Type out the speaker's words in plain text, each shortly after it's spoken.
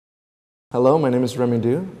Hello, my name is Remy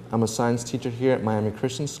Dou. I'm a science teacher here at Miami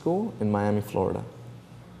Christian School in Miami, Florida.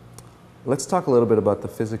 Let's talk a little bit about the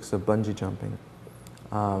physics of bungee jumping.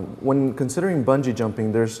 When considering bungee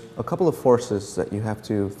jumping, there's a couple of forces that you have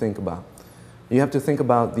to think about. You have to think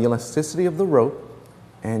about the elasticity of the rope,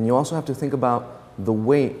 and you also have to think about the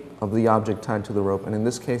weight of the object tied to the rope, and in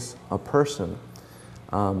this case, a person.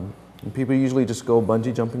 People usually just go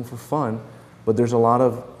bungee jumping for fun, but there's a lot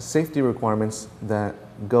of safety requirements that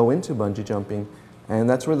go into bungee jumping, and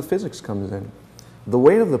that's where the physics comes in. The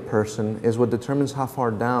weight of the person is what determines how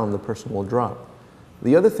far down the person will drop.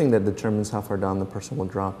 The other thing that determines how far down the person will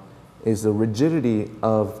drop is the rigidity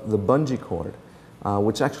of the bungee cord,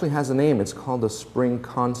 which actually has a name. It's called the spring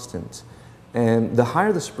constant. And the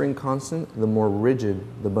higher the spring constant, the more rigid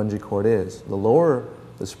the bungee cord is. The lower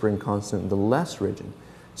the spring constant, the less rigid.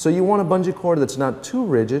 So you want a bungee cord that's not too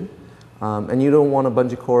rigid, and you don't want a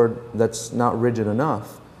bungee cord that's not rigid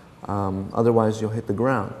enough, otherwise you'll hit the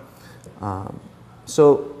ground.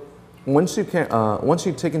 So once you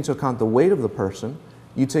take into account the weight of the person,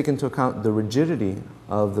 you take into account the rigidity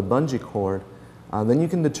of the bungee cord, then you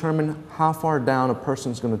can determine how far down a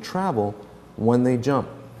person's going to travel when they jump.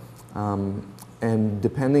 And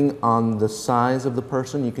depending on the size of the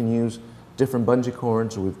person, you can use different bungee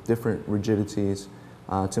cords with different rigidities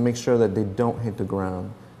to make sure that they don't hit the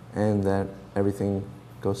ground and that everything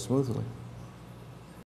goes smoothly.